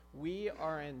We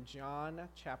are in John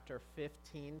chapter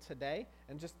 15 today,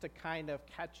 and just to kind of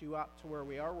catch you up to where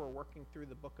we are, we're working through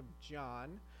the book of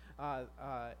John,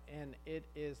 and it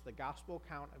is the gospel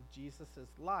account of Jesus'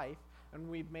 life, and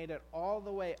we've made it all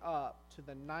the way up to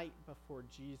the night before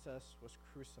Jesus was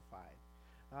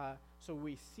crucified. So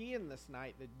we see in this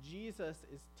night that Jesus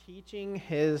is teaching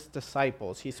his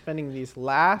disciples. He's spending these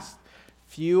last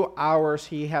few hours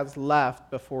he has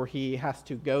left before he has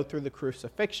to go through the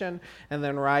crucifixion and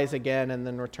then rise again and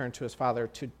then return to his Father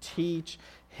to teach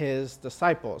his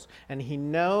disciples. And he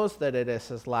knows that it is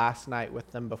his last night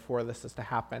with them before this is to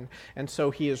happen. And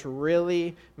so he is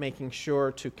really making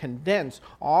sure to condense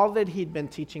all that he'd been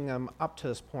teaching them up to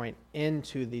this point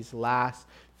into these last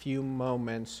few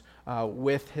moments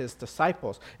with his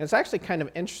disciples. And it's actually kind of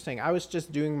interesting. I was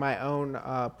just doing my own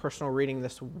personal reading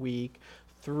this week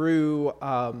through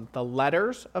the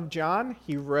letters of John.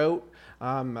 He wrote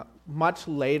much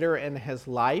later in his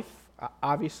life,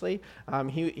 obviously.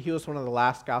 He was one of the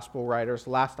last gospel writers,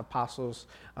 last apostles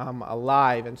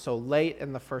alive. And so late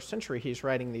in the first century, he's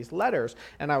writing these letters.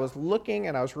 And I was looking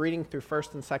and I was reading through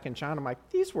 1st and 2nd John. I'm like,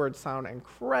 these words sound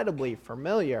incredibly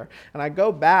familiar. And I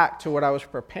go back to what I was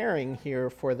preparing here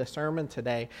for the sermon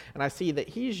today, and I see that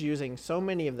he's using so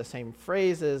many of the same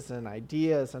phrases and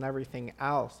ideas and everything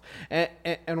else.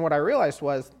 And what I realized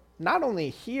was, not only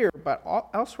here, but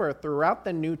elsewhere throughout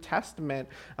the New Testament,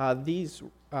 these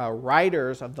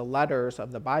writers of the letters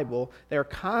of the Bible, they're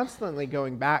constantly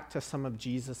going back to some of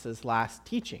Jesus' last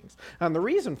teachings. And the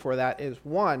reason for that is,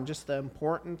 one, just the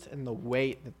importance and the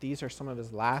weight that these are some of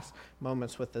his last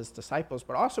moments with his disciples,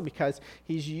 but also because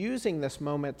he's using this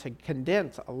moment to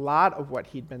condense a lot of what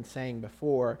he'd been saying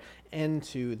before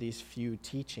into these few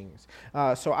teachings.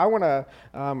 So I want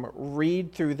to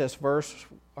read through this verse,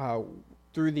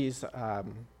 through these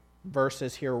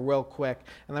verses here real quick,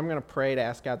 and I'm going to pray to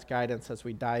ask God's guidance as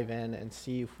we dive in and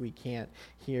see if we can't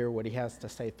hear what he has to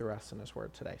say through us in his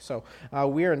word today. So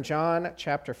we are in John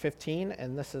chapter 15,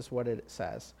 and this is what it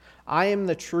says. I am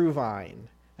the true vine,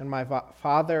 and my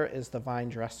Father is the vine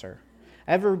dresser.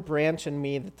 Every branch in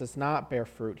me that does not bear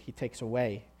fruit, he takes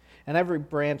away, and every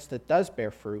branch that does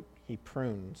bear fruit, he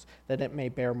prunes, that it may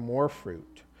bear more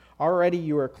fruit. Already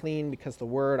you are clean because the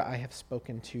word I have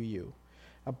spoken to you.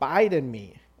 Abide in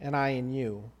me, and I in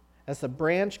you, as the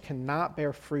branch cannot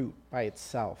bear fruit by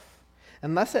itself,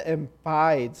 unless it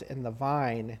abides in the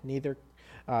vine,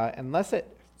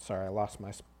 sorry, I lost my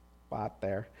spot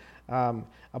there.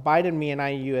 Abide in me, and I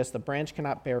in you, as the branch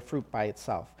cannot bear fruit by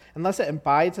itself. Unless it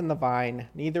abides in the vine,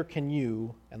 neither can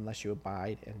you, unless you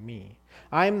abide in me.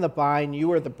 I am the vine,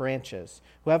 you are the branches.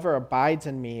 Whoever abides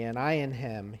in me, and I in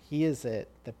him, he is it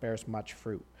that bears much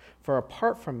fruit. For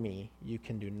apart from me, you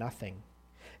can do nothing.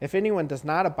 If anyone does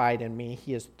not abide in me,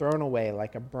 he is thrown away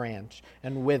like a branch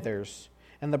and withers,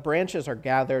 and the branches are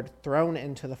gathered, thrown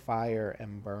into the fire,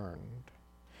 and burned.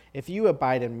 If you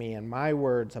abide in me, and my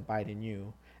words abide in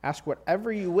you, ask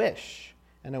whatever you wish,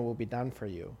 and it will be done for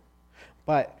you.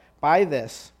 But by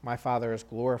this my Father is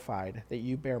glorified, that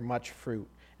you bear much fruit,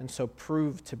 and so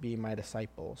prove to be my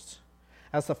disciples.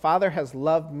 As the Father has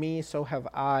loved me, so have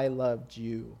I loved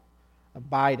you.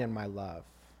 Abide in my love.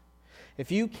 If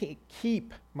you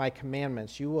keep my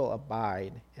commandments, you will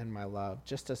abide in my love,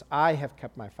 just as I have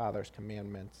kept my Father's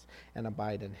commandments and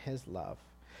abide in his love.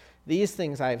 These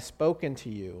things I have spoken to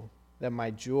you, that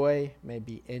my joy may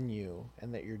be in you,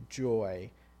 and that your joy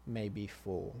may be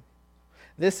full.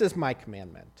 This is my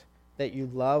commandment, that you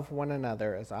love one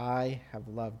another as I have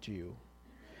loved you.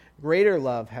 Greater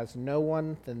love has no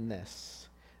one than this,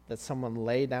 that someone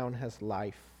lay down his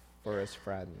life for his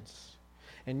friends.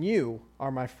 And you are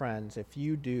my friends if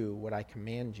you do what I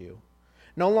command you.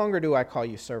 No longer do I call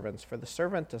you servants, for the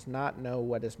servant does not know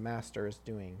what his master is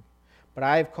doing. But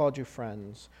I have called you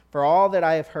friends, for all that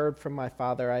I have heard from my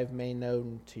Father I have made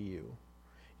known to you.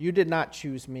 You did not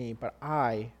choose me, but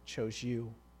I chose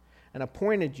you, and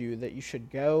appointed you that you should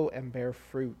go and bear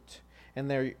fruit, and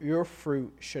that your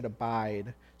fruit should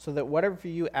abide, so that whatever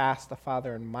you ask the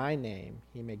Father in my name,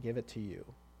 he may give it to you.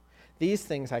 These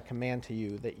things I command to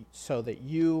you, so that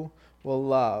you will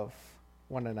love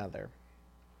one another.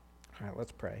 All right,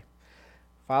 let's pray.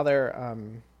 Father,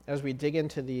 as we dig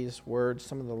into these words,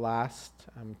 some of the last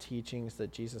teachings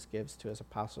that Jesus gives to his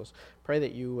apostles, pray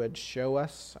that you would show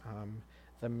us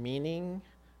the meaning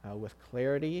with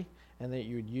clarity, and that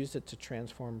you would use it to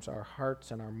transform our hearts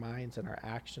and our minds and our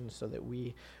actions, so that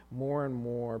we more and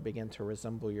more begin to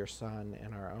resemble your Son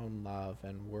in our own love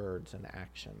and words and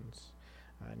actions.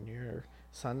 In your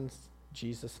Son's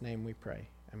Jesus' name we pray.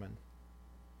 Amen.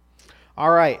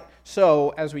 All right,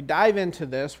 so as we dive into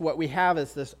this, what we have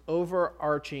is this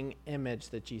overarching image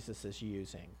that Jesus is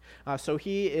using. So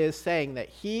he is saying that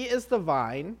he is the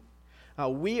vine,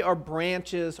 we are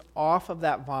branches off of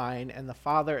that vine, and the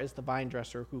Father is the vine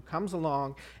dresser who comes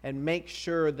along and makes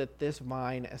sure that this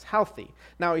vine is healthy.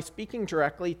 Now, he's speaking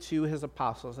directly to his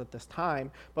apostles at this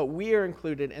time, but we are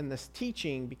included in this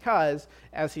teaching because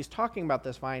as he's talking about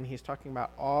this vine, he's talking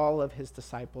about all of his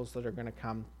disciples that are going to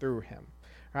come through him.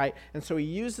 Right? And so he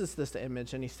uses this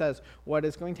image and he says what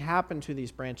is going to happen to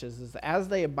these branches is as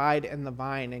they abide in the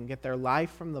vine and get their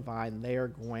life from the vine, they are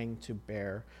going to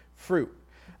bear fruit.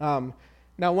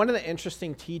 Now, one of the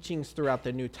interesting teachings throughout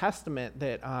the New Testament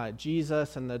that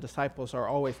Jesus and the disciples are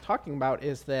always talking about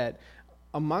is that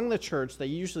among the church, they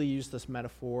usually use this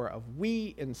metaphor of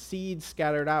wheat and seeds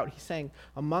scattered out. He's saying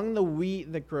among the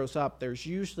wheat that grows up, there's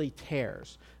usually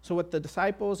tares. So what the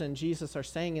disciples and Jesus are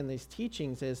saying in these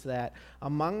teachings is that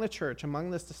among the church, among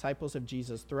the disciples of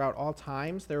Jesus, throughout all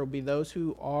times, there will be those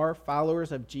who are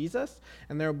followers of Jesus,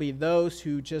 and there will be those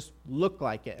who just look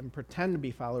like it and pretend to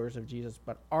be followers of Jesus,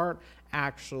 but aren't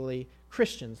actually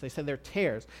Christians. They say they're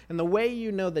tares. And the way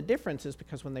you know the difference is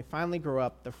because when they finally grow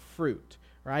up, the fruit.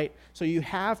 Right? So you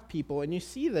have people, and you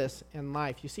see this in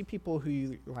life. You see people who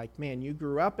you like, man, you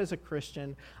grew up as a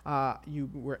Christian, you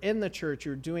were in the church,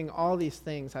 you're doing all these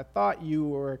things. I thought you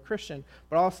were a Christian,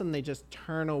 but all of a sudden they just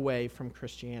turn away from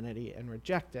Christianity and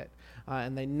reject it,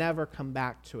 and they never come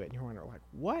back to it. And you're wondering, like,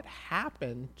 what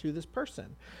happened to this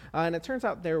person? And it turns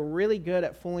out they're really good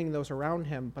at fooling those around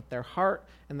him, but their heart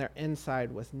and their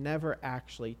inside was never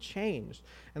actually changed.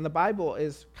 And the Bible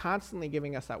is constantly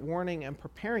giving us that warning and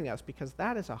preparing us because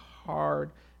that is a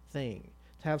hard thing.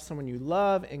 To have someone you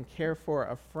love and care for,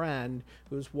 a friend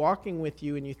who's walking with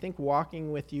you and you think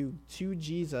walking with you to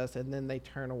Jesus and then they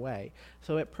turn away.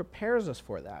 So it prepares us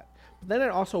for that. But then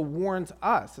it also warns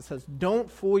us. It says,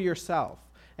 don't fool yourself.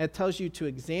 And it tells you to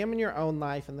examine your own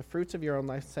life and the fruits of your own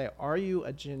life and say, are you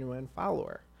a genuine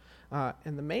follower?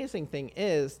 And the amazing thing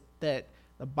is that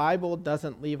the Bible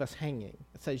doesn't leave us hanging.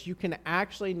 It says you can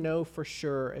actually know for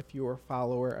sure if you're a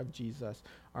follower of Jesus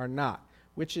or not,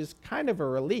 which is kind of a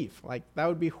relief. Like, that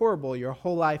would be horrible, your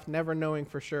whole life never knowing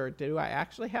for sure, do I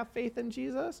actually have faith in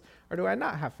Jesus or do I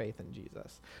not have faith in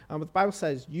Jesus? But the Bible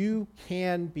says you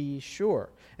can be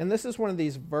sure. And this is one of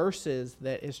these verses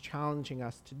that is challenging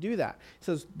us to do that. It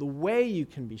says the way you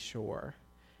can be sure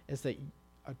is that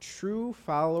a true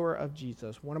follower of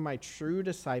Jesus, one of my true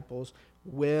disciples,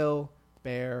 will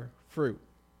bear fruit.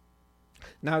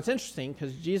 Now it's interesting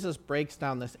because Jesus breaks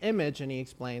down this image and he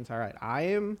explains, all right, I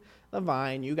am the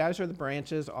vine, you guys are the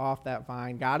branches off that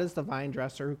vine. God is the vine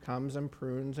dresser who comes and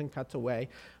prunes and cuts away,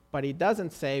 but he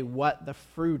doesn't say what the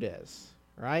fruit is,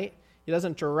 right? He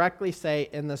doesn't directly say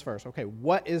in this verse, okay,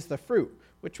 what is the fruit?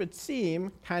 Which would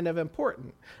seem kind of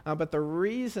important. But the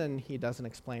reason he doesn't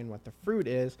explain what the fruit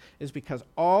is because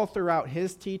all throughout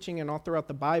his teaching and all throughout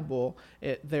the Bible,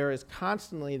 there is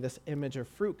constantly this image of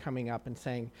fruit coming up and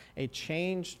saying a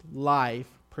changed life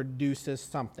produces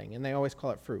something. And they always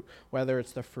call it fruit, whether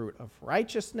it's the fruit of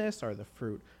righteousness or the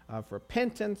fruit of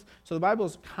repentance. So the Bible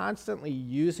is constantly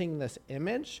using this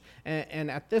image.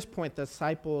 And at this point, the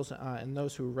disciples and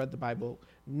those who read the Bible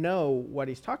know what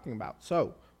he's talking about.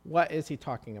 So what is he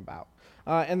talking about?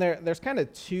 And there's kind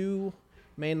of two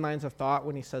main lines of thought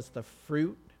when he says the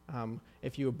fruit.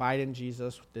 If you abide in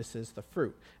Jesus, this is the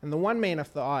fruit. And the one main of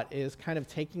thought is kind of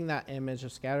taking that image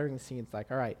of scattering seeds,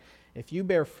 like, all right, if you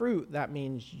bear fruit, that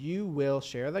means you will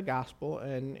share the gospel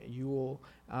and you will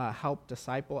help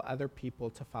disciple other people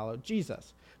to follow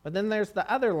Jesus. But then there's the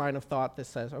other line of thought that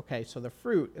says, okay, so the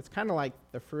fruit, it's kind of like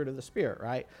the fruit of the Spirit,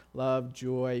 right? Love,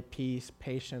 joy, peace,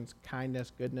 patience,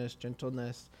 kindness, goodness,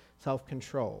 gentleness,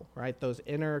 self-control, right? Those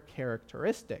inner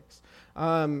characteristics.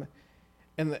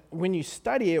 When you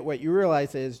study it, what you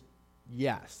realize is,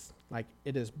 yes, like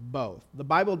it is both. The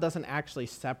Bible doesn't actually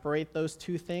separate those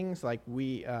two things like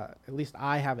we, at least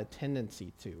I have a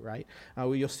tendency to, right?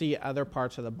 You'll see other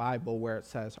parts of the Bible where it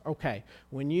says, okay,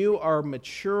 when you are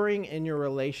maturing in your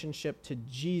relationship to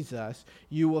Jesus,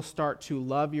 you will start to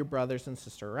love your brothers and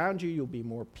sisters around you. You'll be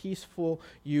more peaceful.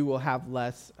 You will have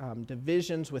less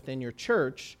divisions within your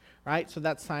church, right? So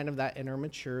that's sign of that inner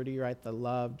maturity, right? The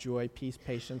love, joy, peace,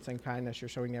 patience, and kindness you're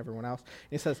showing everyone else.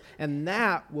 And it says, and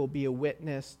that will be a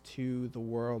witness to the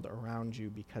world around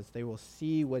you because they will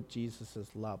see what Jesus'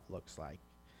 love looks like.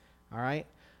 All right?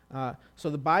 So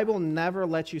the Bible never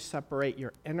lets you separate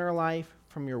your inner life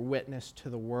from your witness to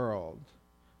the world.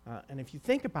 And if you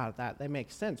think about that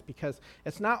makes sense because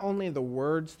it's not only the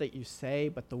words that you say,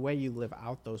 but the way you live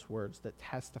out those words that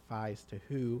testifies to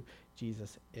who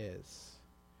Jesus is.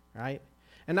 Right?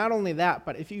 And not only that,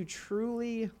 but if you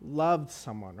truly loved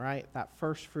someone, right, that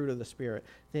first fruit of the Spirit,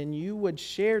 then you would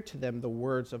share to them the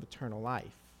words of eternal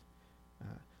life.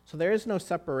 So there is no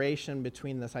separation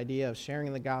between this idea of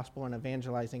sharing the gospel and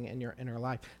evangelizing in your inner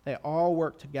life. They all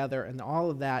work together, and all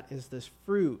of that is this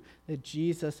fruit that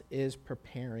Jesus is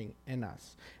preparing in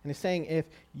us. And he's saying if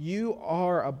you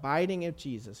are abiding in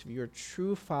Jesus, if you're a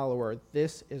true follower,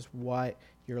 this is what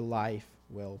your life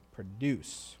will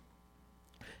produce.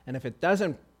 And if it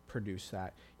doesn't produce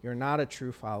that, you're not a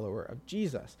true follower of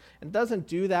Jesus. It doesn't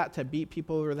do that to beat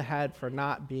people over the head for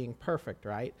not being perfect,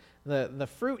 right? The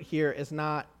fruit here is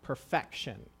not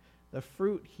perfection. The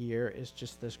fruit here is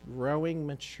just this growing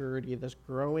maturity, this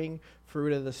growing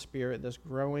fruit of the Spirit, this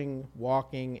growing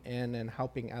walking in and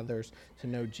helping others to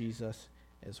know Jesus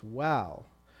as well.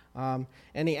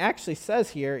 And he actually says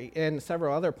here in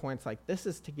several other points, like, this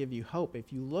is to give you hope.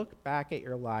 If you look back at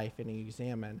your life and you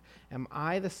examine, am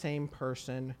I the same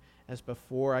person as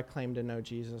before I claimed to know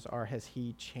Jesus, or has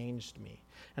he changed me?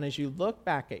 And as you look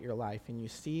back at your life and you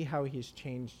see how he's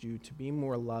changed you to be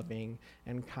more loving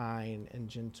and kind and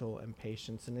gentle and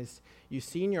patient, and as you've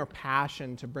seen your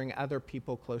passion to bring other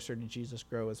people closer to Jesus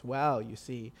grow as well, you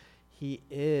see he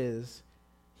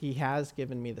has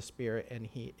given me the Spirit, and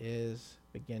he is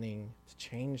beginning to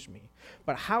change me.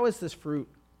 But how is this fruit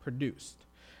produced?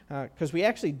 Because we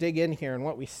actually dig in here, and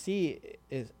what we see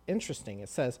is interesting. It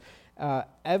says,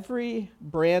 every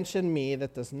branch in me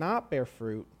that does not bear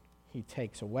fruit, he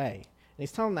takes away. And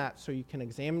he's telling that so you can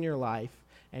examine your life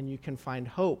and you can find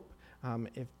hope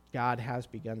if God has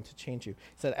begun to change you.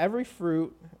 He said, every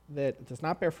fruit that does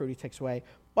not bear fruit, he takes away,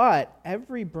 but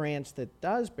every branch that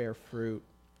does bear fruit,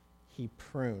 he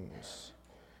prunes.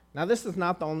 Now, this is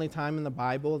not the only time in the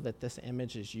Bible that this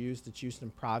image is used. It's used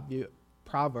in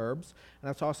Proverbs, and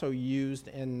it's also used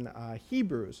in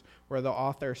Hebrews, where the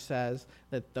author says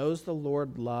that those the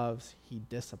Lord loves, he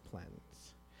disciplines.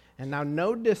 And now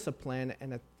no discipline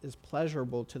and it is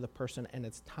pleasurable to the person in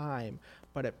its time,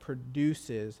 but it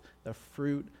produces the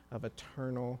fruit of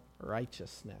eternal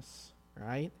righteousness,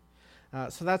 right?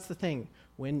 So that's the thing.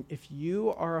 If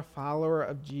you are a follower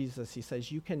of Jesus, he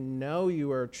says you can know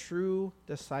you are a true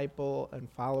disciple and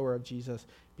follower of Jesus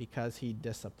because he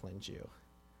disciplines you.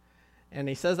 And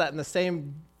he says that in the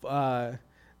same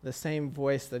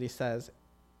voice that he says,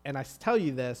 and I tell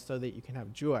you this so that you can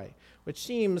have joy, which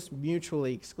seems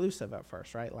mutually exclusive at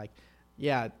first, right? Like,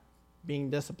 yeah,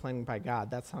 being disciplined by God,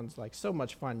 that sounds like so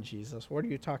much fun, Jesus. What are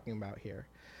you talking about here?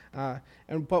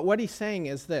 But what he's saying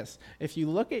is this. If you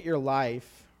look at your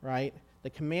life, right, the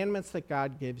commandments that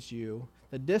God gives you,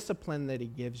 the discipline that he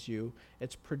gives you,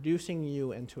 it's producing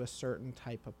you into a certain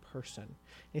type of person.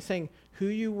 He's saying who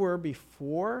you were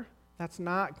before, that's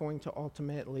not going to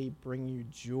ultimately bring you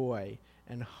joy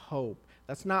and hope.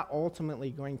 That's not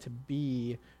ultimately going to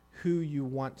be who you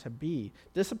want to be.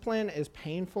 Discipline is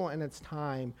painful in its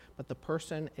time, but the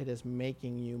person it is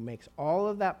making you makes all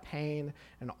of that pain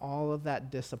and all of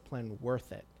that discipline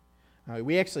worth it.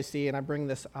 We actually see, and I bring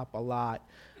this up a lot,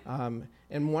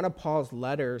 in one of Paul's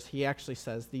letters, he actually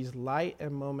says, these light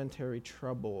and momentary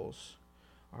troubles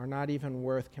are not even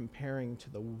worth comparing to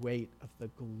the weight of the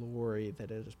glory that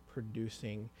it is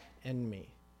producing in me.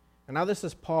 And now this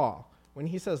is Paul. When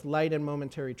he says light and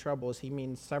momentary troubles, he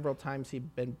means several times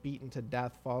he'd been beaten to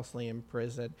death, falsely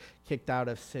imprisoned, kicked out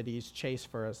of cities,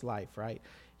 chased for his life, right?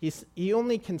 He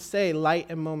only can say light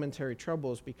and momentary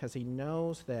troubles because he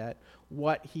knows that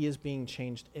what he is being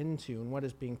changed into and what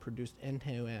is being produced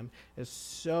into him is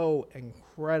so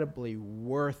incredibly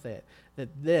worth it that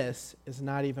this is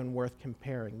not even worth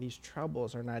comparing. These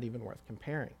troubles are not even worth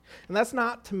comparing. And that's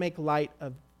not to make light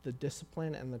of the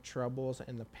discipline and the troubles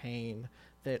and the pain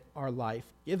that our life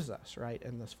gives us, right,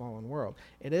 in this fallen world.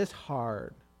 It is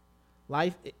hard.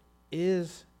 Life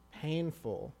is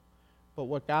painful. But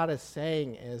what God is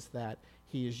saying is that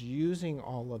he is using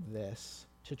all of this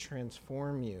to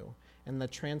transform you. And the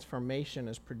transformation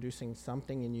is producing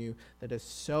something in you that is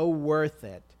so worth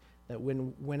it that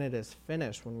when it is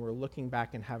finished, when we're looking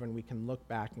back in heaven, we can look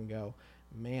back and go,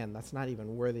 man, that's not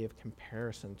even worthy of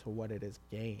comparison to what it has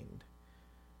gained,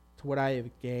 to what I have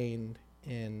gained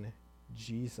in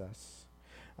Jesus.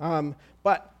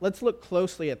 But let's look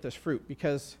closely at this fruit,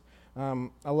 because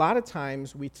a lot of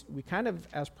times we kind of,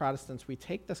 as Protestants, we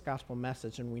take this gospel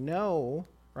message and we know,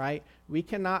 right, we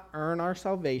cannot earn our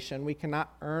salvation, we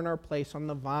cannot earn our place on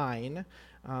the vine,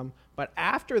 but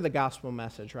after the gospel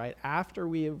message, right, after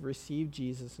we have received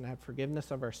Jesus and have forgiveness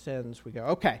of our sins, we go,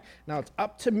 okay, now it's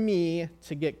up to me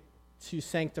to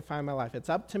sanctify my life. It's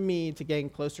up to me to gain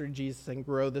closer to Jesus and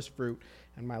grow this fruit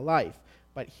in my life.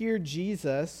 But here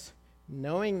Jesus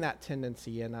knowing that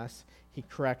tendency in us, he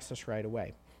corrects us right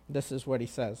away. This is what he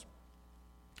says.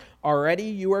 Already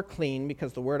you are clean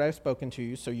because the word I've spoken to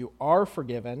you, so you are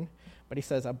forgiven. But he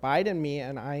says, abide in me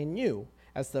and I in you.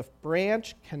 As the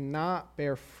branch cannot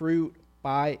bear fruit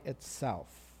by itself,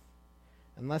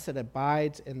 unless it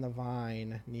abides in the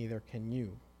vine, neither can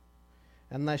you,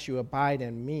 unless you abide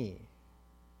in me.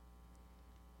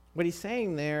 What he's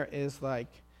saying there is like,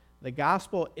 the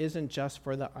gospel isn't just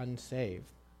for the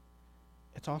unsaved.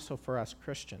 It's also for us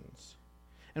Christians.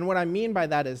 And what I mean by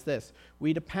that is this.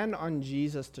 We depend on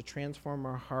Jesus to transform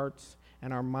our hearts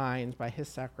and our minds by his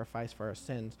sacrifice for our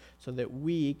sins so that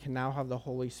we can now have the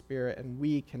Holy Spirit and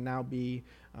we can now be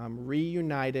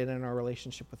reunited in our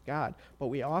relationship with God. But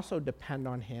we also depend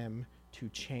on him to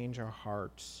change our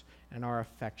hearts and our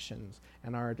affections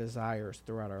and our desires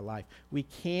throughout our life. We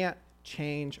can't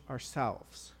change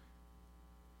ourselves.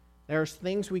 There's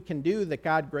things we can do that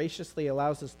God graciously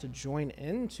allows us to join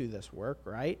into this work,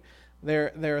 right?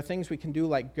 There are things we can do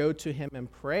like go to him in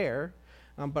prayer,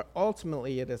 but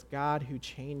ultimately it is God who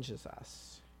changes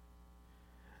us.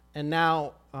 And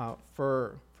now,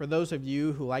 for those of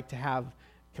you who like to have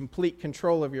complete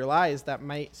control of your lives, that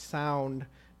might sound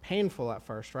painful at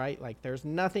first, right? Like there's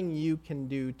nothing you can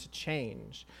do to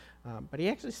change. But he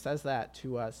actually says that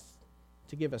to us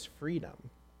to give us freedom.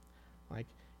 Like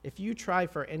if you try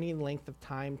for any length of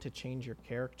time to change your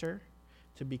character,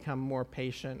 to become more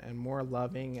patient and more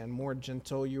loving and more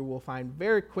gentle, you will find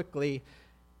very quickly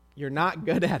you're not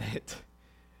good at it.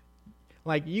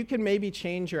 Like you can maybe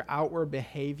change your outward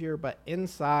behavior, but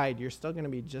inside you're still going to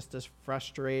be just as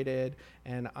frustrated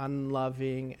and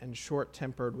unloving and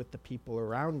short-tempered with the people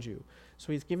around you.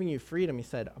 So he's giving you freedom. He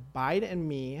said, abide in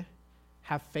me,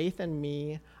 have faith in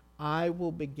me, I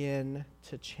will begin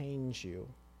to change you,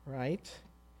 right?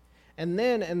 And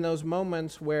then in those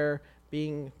moments where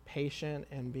being patient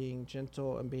and being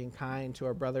gentle and being kind to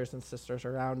our brothers and sisters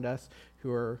around us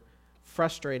who are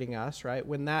frustrating us, right?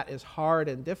 When that is hard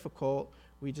and difficult,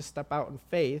 we just step out in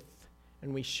faith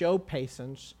and we show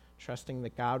patience, trusting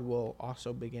that God will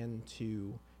also begin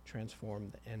to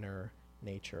transform the inner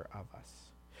nature of us.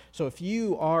 So if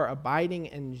you are abiding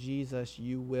in Jesus,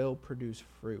 you will produce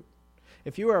fruit.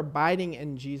 If you are abiding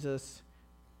in Jesus,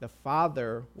 the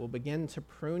Father will begin to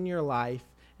prune your life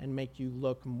and make you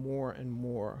look more and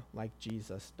more like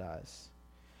Jesus does.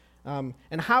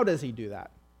 And how does he do that?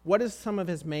 What is some of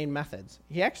his main methods?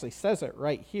 He actually says it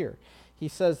right here. He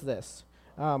says this,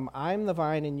 I am the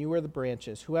vine and you are the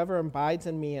branches. Whoever abides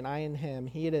in me and I in him,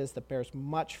 he it is that bears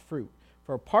much fruit.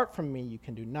 For apart from me, you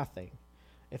can do nothing.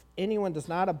 If anyone does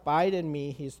not abide in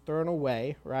me, he's thrown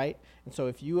away, right? And so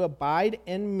if you abide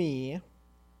in me,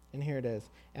 and here it is,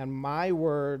 and my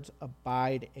words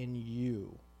abide in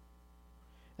you.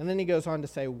 And then he goes on to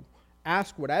say,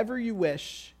 ask whatever you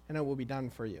wish, and it will be done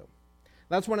for you.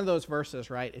 That's one of those verses,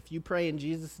 right? If you pray in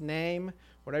Jesus' name,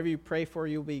 whatever you pray for,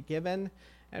 you'll be given.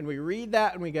 And we read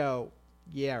that and we go,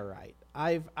 yeah, right.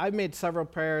 I've made several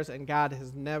prayers, and God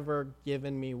has never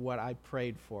given me what I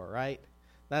prayed for, right?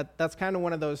 That's kind of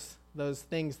one of those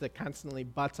things that constantly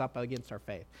butts up against our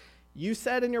faith. You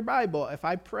said in your Bible, if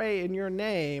I pray in your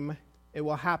name, it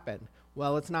will happen.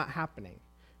 Well, it's not happening.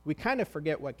 We kind of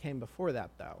forget what came before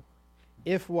that, though.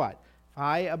 If what? If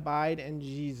I abide in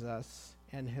Jesus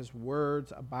and his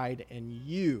words abide in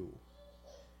you,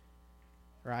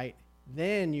 right?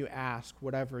 Then you ask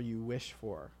whatever you wish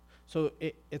for. So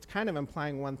it's kind of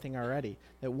implying one thing already.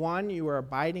 That one, you are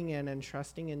abiding in and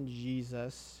trusting in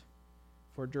Jesus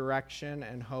for direction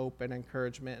and hope and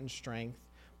encouragement and strength.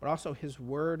 But also his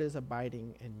word is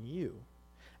abiding in you.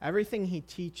 Everything he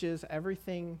teaches,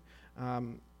 everything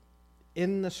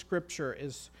in the scripture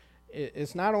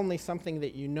is not only something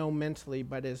that you know mentally,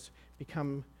 but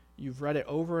you've read it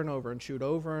over and over and chewed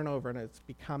over and over, and it's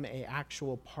become an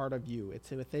actual part of you.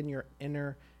 It's within your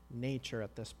inner nature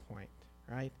at this point,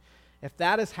 right? If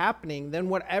that is happening, then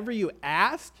whatever you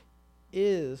ask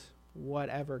is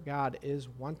whatever God is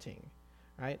wanting,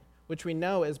 right? Which we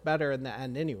know is better in the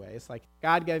end anyways. Like,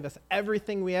 God gave us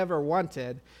everything we ever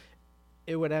wanted,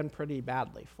 it would end pretty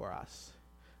badly for us.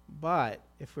 But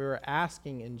if we were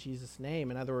asking in Jesus'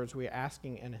 name, in other words, we're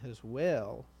asking in his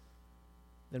will,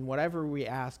 then whatever we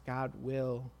ask, God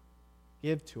will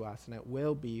give to us, and it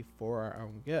will be for our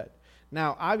own good.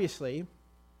 Now, obviously,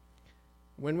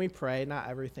 when we pray, not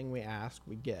everything we ask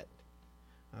we get.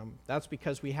 That's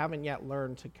because we haven't yet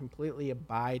learned to completely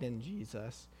abide in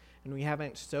Jesus, and we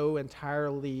haven't so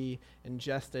entirely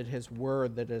ingested his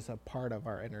word that is a part of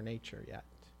our inner nature yet.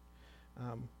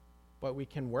 But we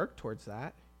can work towards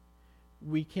that.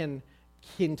 We can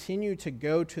continue to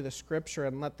go to the scripture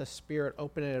and let the Spirit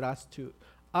open it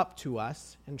up to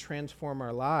us and transform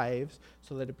our lives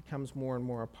so that it becomes more and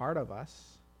more a part of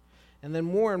us. And then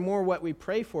more and more what we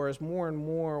pray for is more and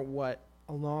more what,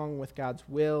 along with God's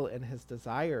will and his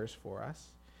desires for us,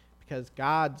 because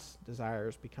God's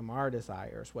desires become our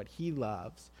desires. What he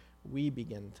loves, we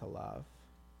begin to love,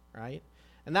 right?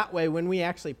 And that way, when we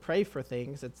actually pray for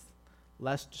things, it's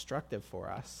less destructive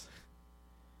for us.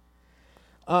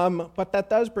 But that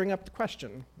does bring up the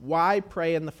question, why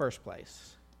pray in the first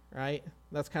place, right?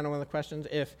 That's kind of one of the questions.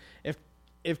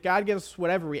 If God gives us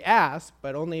whatever we ask,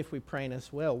 but only if we pray in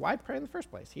his will, why pray in the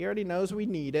first place? He already knows we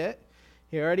need it.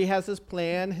 He already has his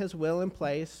plan, his will in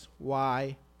place.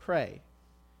 Why pray?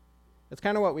 It's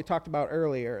kind of what we talked about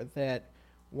earlier, that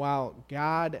while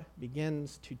God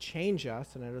begins to change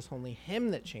us, and it is only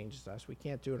him that changes us, we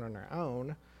can't do it on our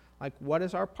own, like what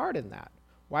is our part in that?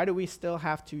 Why do we still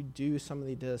have to do some of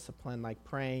the discipline, like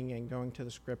praying and going to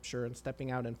the scripture and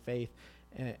stepping out in faith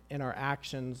in our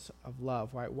actions of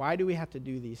love? Why do we have to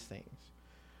do these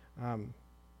things?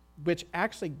 Which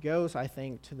actually goes, I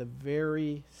think, to the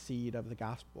very seed of the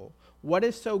gospel. What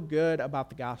is so good about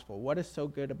the gospel? What is so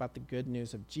good about the good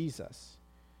news of Jesus?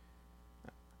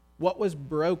 What was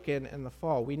broken in the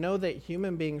fall? We know that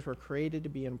human beings were created to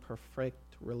be in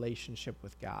perfect relationship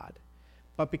with God.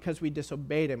 But because we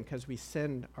disobeyed him, because we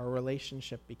sinned, our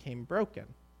relationship became broken,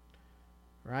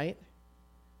 right?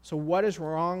 So what is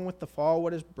wrong with the fall?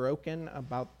 What is broken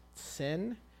about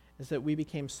sin is that we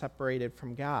became separated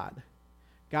from God.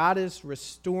 God is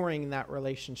restoring that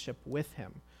relationship with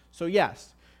him. So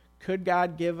yes, could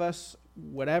God give us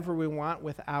whatever we want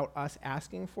without us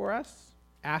asking for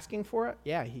it?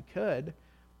 Yeah, he could,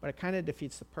 but it kind of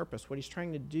defeats the purpose. What he's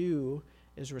trying to do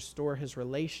is restore his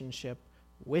relationship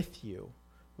with you,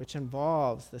 which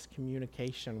involves this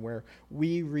communication where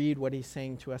we read what he's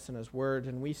saying to us in his word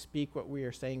and we speak what we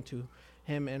are saying to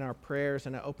him in our prayers,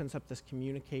 and it opens up this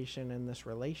communication and this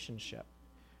relationship,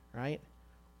 right?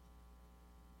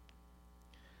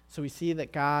 So we see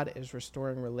that God is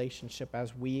restoring relationship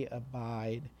as we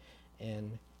abide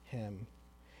in him,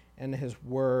 and his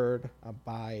word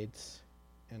abides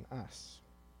in us.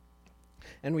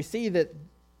 And we see that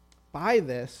by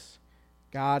this,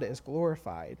 God is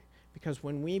glorified. Because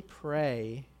when we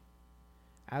pray,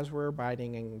 as we're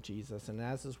abiding in Jesus and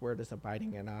as his word is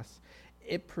abiding in us,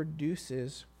 it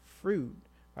produces fruit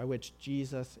by which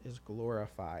Jesus is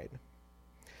glorified.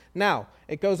 Now,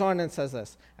 it goes on and says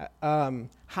this,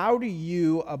 how do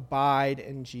you abide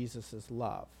in Jesus'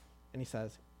 love? And he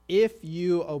says, if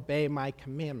you obey my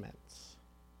commandments,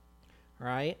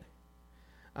 right?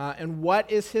 And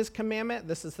what is his commandment?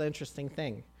 This is the interesting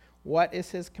thing. What is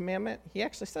his commandment? He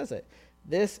actually says it.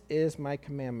 This is my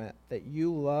commandment, that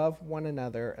you love one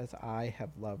another as I have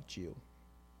loved you.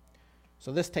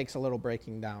 So this takes a little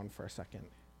breaking down for a second.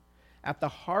 At the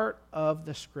heart of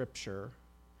the scripture,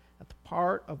 at the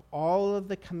part of all of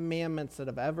the commandments that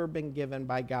have ever been given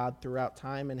by God throughout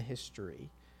time and history,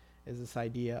 is this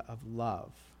idea of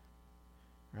love,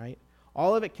 right?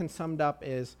 All of it can summed up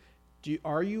is,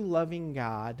 are you loving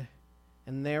God,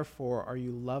 and therefore are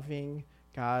you loving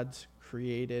God's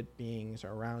created beings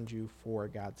around you for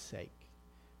God's sake,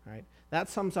 right? That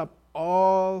sums up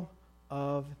all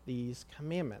of these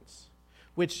commandments,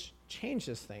 which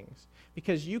changes things,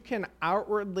 because you can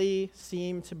outwardly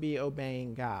seem to be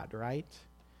obeying God, right?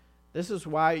 This is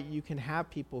why you can have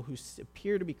people who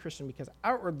appear to be Christian, because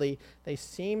outwardly they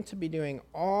seem to be doing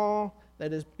all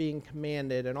that is being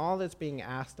commanded and all that's being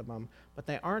asked of them, but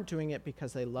they aren't doing it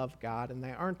because they love God, and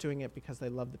they aren't doing it because they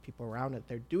love the people around it.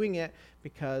 They're doing it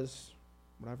because,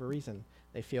 whatever reason,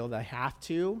 they feel they have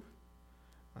to.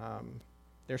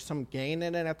 There's some gain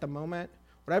in it at the moment.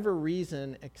 Whatever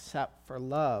reason except for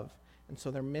love. And so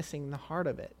they're missing the heart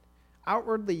of it.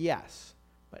 Outwardly, yes,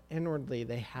 but inwardly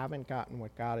they haven't gotten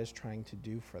what God is trying to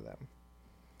do for them.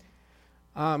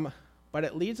 But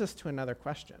it leads us to another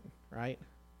question, right?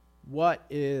 What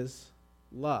is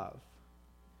love?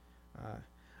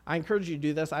 I encourage you to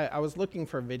do this. I was looking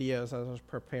for videos as I was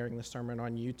preparing the sermon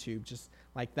on YouTube, just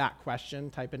like that question,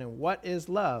 type it in, what is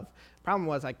love? Problem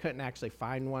was I couldn't actually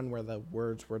find one where the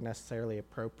words were necessarily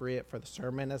appropriate for the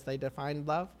sermon as they defined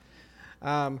love.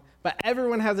 But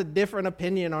everyone has a different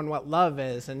opinion on what love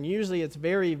is, and usually it's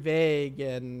very vague,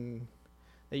 and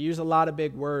they use a lot of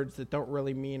big words that don't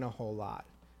really mean a whole lot.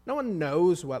 No one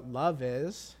knows what love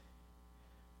is.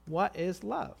 What is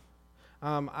love?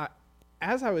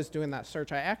 As I was doing that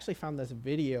search, I actually found this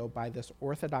video by this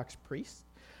Orthodox priest.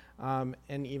 And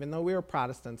even though we were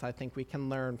Protestants, I think we can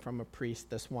learn from a priest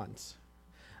this once.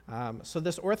 So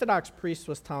this Orthodox priest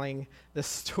was telling this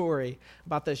story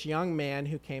about this young man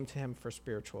who came to him for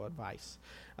spiritual advice.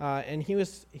 And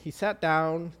he sat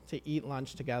down to eat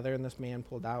lunch together, and this man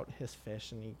pulled out his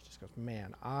fish, and he just goes,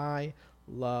 "Man, I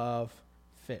love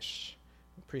fish."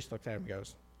 The priest looked at him and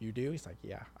goes, "You do?" He's like,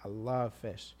 "Yeah, I love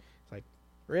fish." He's like,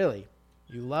 "Really?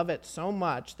 You love it so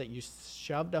much that you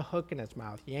shoved a hook in its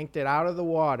mouth, yanked it out of the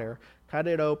water, cut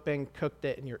it open, cooked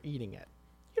it, and you're eating it.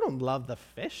 You don't love the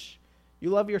fish. You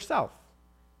love yourself.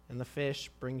 And the fish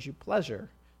brings you pleasure,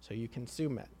 so you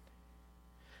consume it."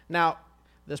 Now,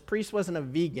 this priest wasn't a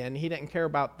vegan. He didn't care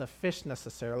about the fish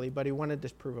necessarily, but he wanted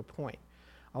to prove a point.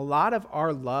 A lot of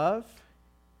our love,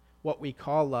 what we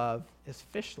call love, is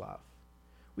fish love.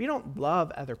 We don't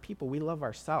love other people. We love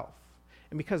ourselves.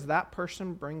 And because that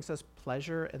person brings us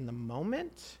pleasure in the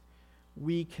moment,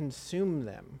 we consume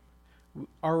them.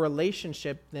 Our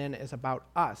relationship then is about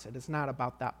us. It is not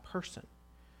about that person.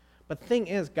 But the thing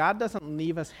is, God doesn't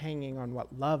leave us hanging on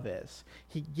what love is.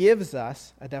 He gives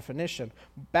us a definition.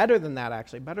 Better than that,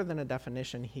 actually, better than a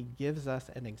definition, he gives us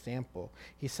an example.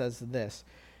 He says this: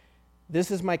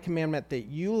 "This is my commandment, that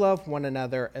you love one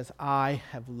another as I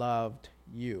have loved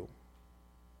you."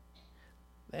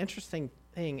 The interesting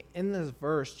thing in this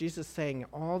verse, Jesus is saying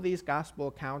all these gospel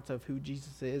accounts of who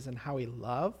Jesus is and how he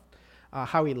loved,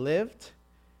 how he lived,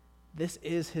 this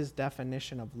is his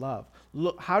definition of love.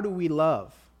 Look, how do we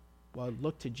love? Well,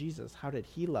 look to Jesus. How did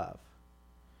he love?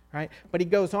 Right? But he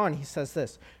goes on, he says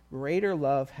this: "Greater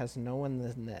love has no one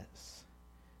than this,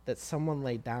 that someone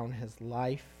laid down his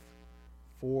life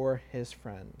for his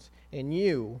friends. And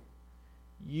you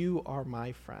are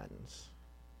my friends."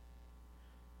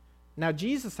 Now,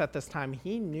 Jesus at this time,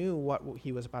 he knew what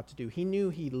he was about to do. He knew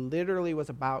he literally was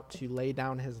about to lay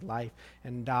down his life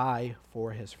and die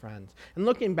for his friends. And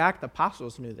looking back, the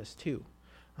apostles knew this too.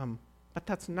 But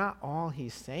that's not all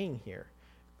he's saying here.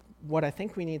 What I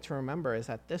think we need to remember is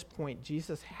at this point,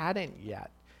 Jesus hadn't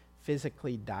yet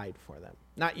physically died for them.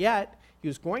 Not yet. He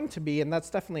was going to be, and that's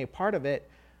definitely a part of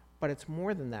it, but it's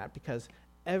more than that, because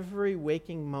every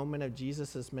waking moment of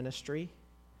Jesus' ministry,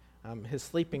 his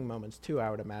sleeping moments too,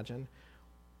 I would imagine,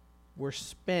 were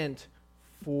spent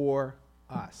for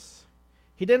us.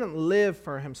 He didn't live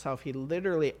for himself. He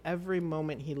literally, every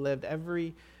moment he lived,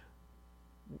 every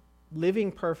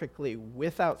living perfectly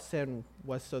without sin,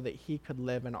 was so that he could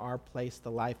live in our place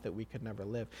the life that we could never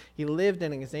live. He lived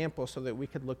an example so that we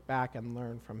could look back and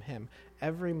learn from him.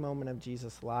 Every moment of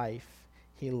Jesus' life,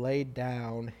 he laid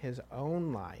down his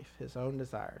own life, his own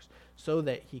desires, so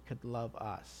that he could love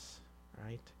us,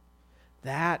 right?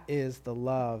 That is the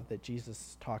love that Jesus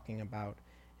is talking about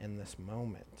in this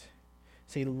moment.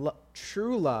 See,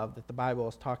 true love that the Bible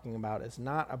is talking about is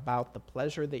not about the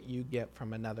pleasure that you get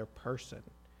from another person.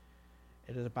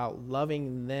 It is about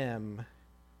loving them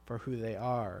for who they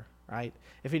are, right?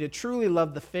 If he'd have truly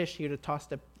loved the fish, he would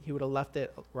have left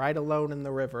it right alone in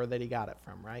the river that he got it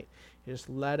from, right? He just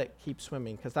let it keep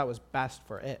swimming because that was best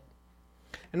for it.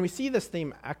 And we see this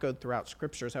theme echoed throughout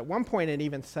scriptures. At one point, it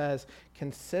even says,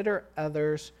 "Consider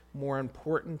others more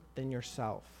important than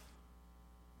yourself."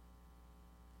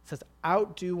 It says,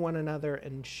 "Outdo one another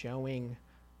in showing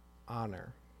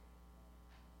honor."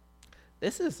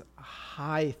 This is a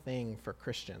high thing for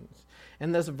Christians.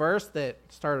 And this verse that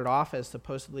started off as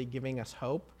supposedly giving us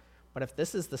hope, but if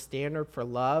this is the standard for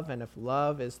love, and if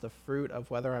love is the fruit of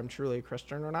whether I'm truly a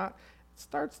Christian or not, it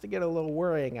starts to get a little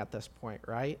worrying at this point,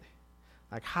 right?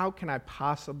 Like, how can I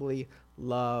possibly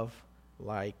love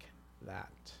like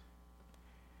that?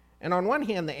 And on one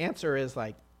hand, the answer is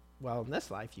like, well, in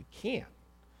this life, you can't.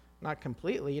 Not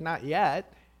completely, not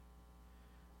yet.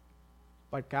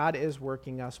 But God is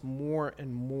working us more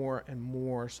and more and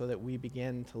more so that we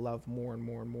begin to love more and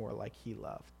more and more like he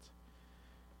loved.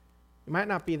 It might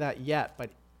not be that yet, but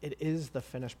it is the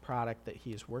finished product that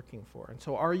he is working for. And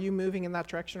so are you moving in that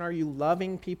direction? Are you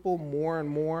loving people more and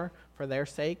more for their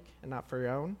sake and not for your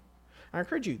own? I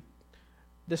encourage you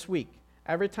this week,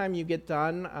 every time you get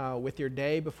done with your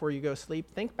day before you go sleep,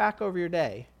 think back over your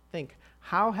day. Think,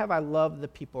 how have I loved the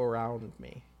people around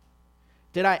me?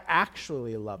 Did I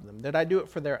actually love them? Did I do it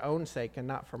for their own sake and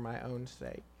not for my own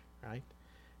sake, right?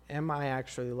 Am I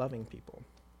actually loving people?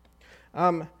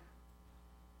 But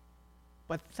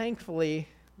thankfully,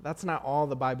 that's not all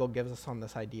the Bible gives us on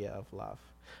this idea of love.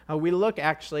 We look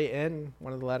actually in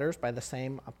one of the letters by the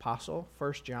same apostle,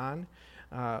 1 John.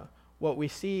 What we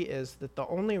see is that the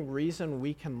only reason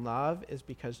we can love is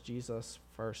because Jesus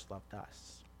first loved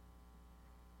us.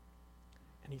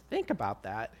 And you think about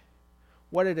that,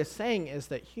 what it is saying is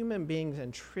that human beings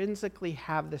intrinsically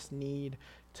have this need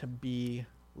to be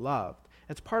loved.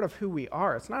 It's part of who we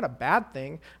are. It's not a bad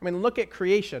thing. I mean, look at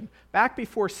creation. Back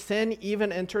before sin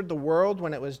even entered the world,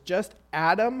 when it was just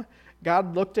Adam,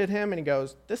 God looked at him and he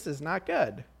goes, this is not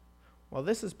good. Well,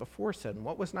 this is before sin.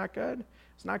 What was not good?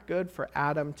 It's not good for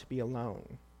Adam to be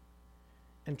alone.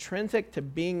 Intrinsic to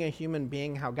being a human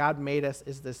being, how God made us,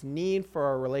 is this need for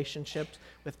our relationships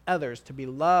with others, to be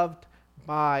loved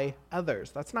by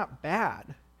others. That's not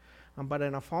bad. But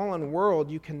in a fallen world,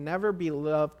 you can never be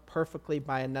loved perfectly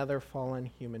by another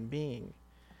fallen human being.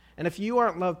 And if you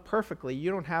aren't loved perfectly, you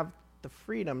don't have the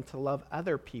freedom to love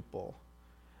other people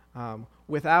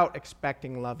without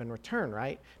expecting love in return,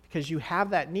 right? Because you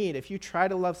have that need. If you try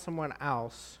to love someone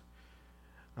else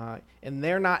and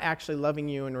they're not actually loving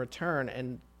you in return,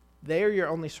 and they're your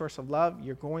only source of love,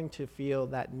 you're going to feel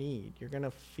that need. You're going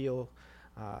to feel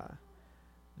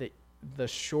the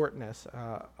shortness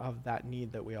of that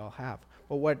need that we all have.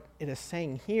 But what it is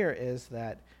saying here is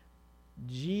that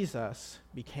Jesus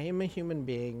became a human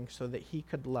being so that he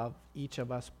could love each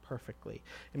of us perfectly.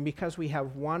 And because we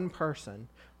have one person,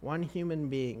 one human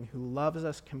being who loves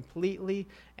us completely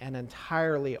and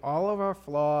entirely, all of our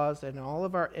flaws and all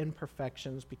of our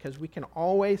imperfections, because we can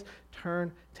always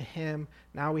turn to him,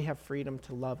 now we have freedom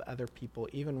to love other people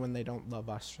even when they don't love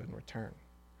us in return.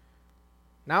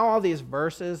 Now all these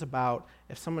verses about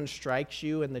if someone strikes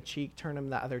you in the cheek, turn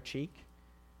them the other cheek,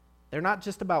 they're not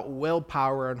just about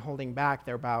willpower and holding back.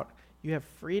 They're about you have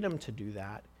freedom to do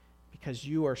that because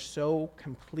you are so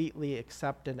completely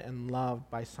accepted and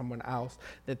loved by someone else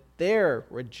that their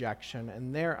rejection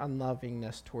and their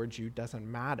unlovingness towards you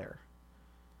doesn't matter.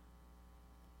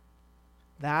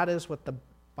 That is what the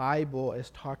Bible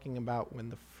is talking about when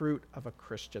the fruit of a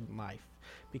Christian life.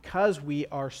 Because we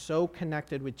are so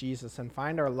connected with Jesus and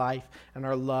find our life and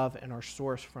our love and our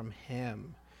source from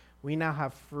him, we now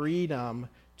have freedom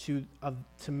to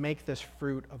make this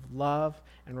fruit of love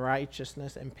and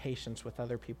righteousness and patience with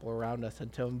other people around us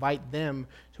and to invite them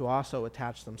to also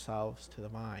attach themselves to the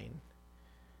vine.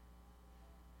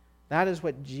 That is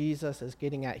what Jesus is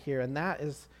getting at here, and that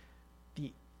is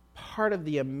the part of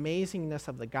the amazingness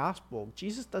of the gospel.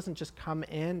 Jesus doesn't just come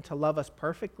in to love us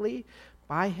perfectly.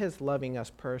 By his loving us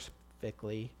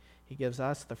perfectly, he gives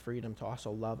us the freedom to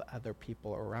also love other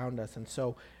people around us. And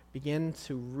so begin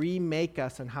to remake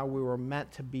us in how we were meant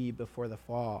to be before the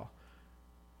fall,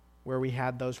 where we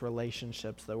had those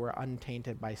relationships that were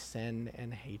untainted by sin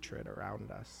and hatred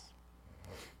around us.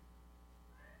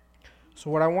 So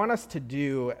what I want us to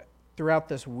do throughout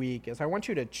this week is I want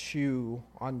you to chew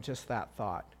on just that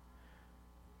thought.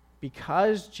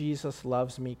 Because Jesus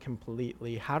loves me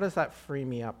completely, how does that free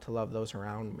me up to love those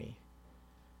around me?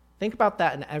 Think about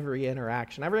that in every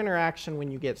interaction. Every interaction when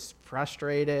you get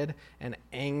frustrated and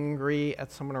angry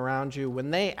at someone around you, when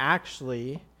they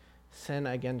actually sin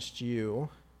against you,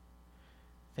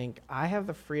 think, I have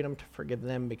the freedom to forgive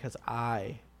them because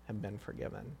I have been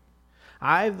forgiven.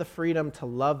 I have the freedom to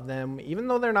love them even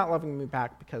though they're not loving me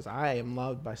back because I am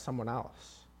loved by someone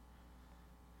else.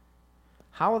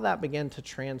 How will that begin to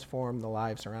transform the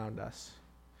lives around us?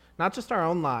 Not just our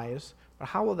own lives, but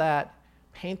how will that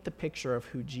paint the picture of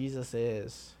who Jesus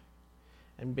is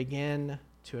and begin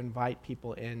to invite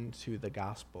people into the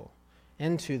gospel,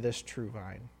 into this true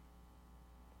vine?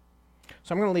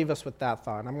 So I'm going to leave us with that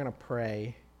thought. I'm going to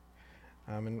pray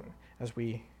and as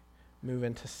we move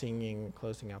into singing and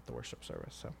closing out the worship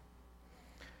service. So,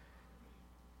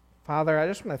 Father, I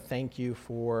just want to thank you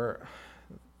for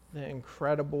the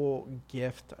incredible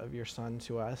gift of your Son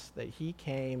to us, that he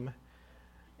came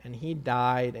and he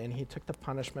died and he took the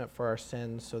punishment for our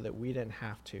sins so that we didn't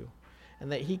have to.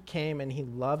 And that he came and he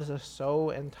loves us so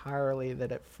entirely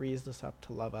that it frees us up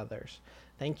to love others.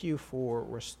 Thank you for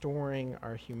restoring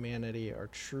our humanity, our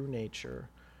true nature,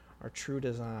 our true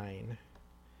design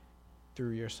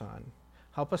through your Son.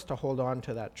 Help us to hold on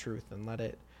to that truth and let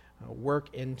it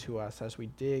work into us as we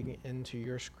dig into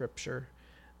your scripture,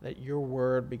 that your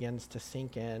word begins to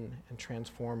sink in and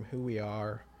transform who we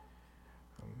are.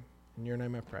 In your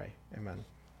name I pray, amen.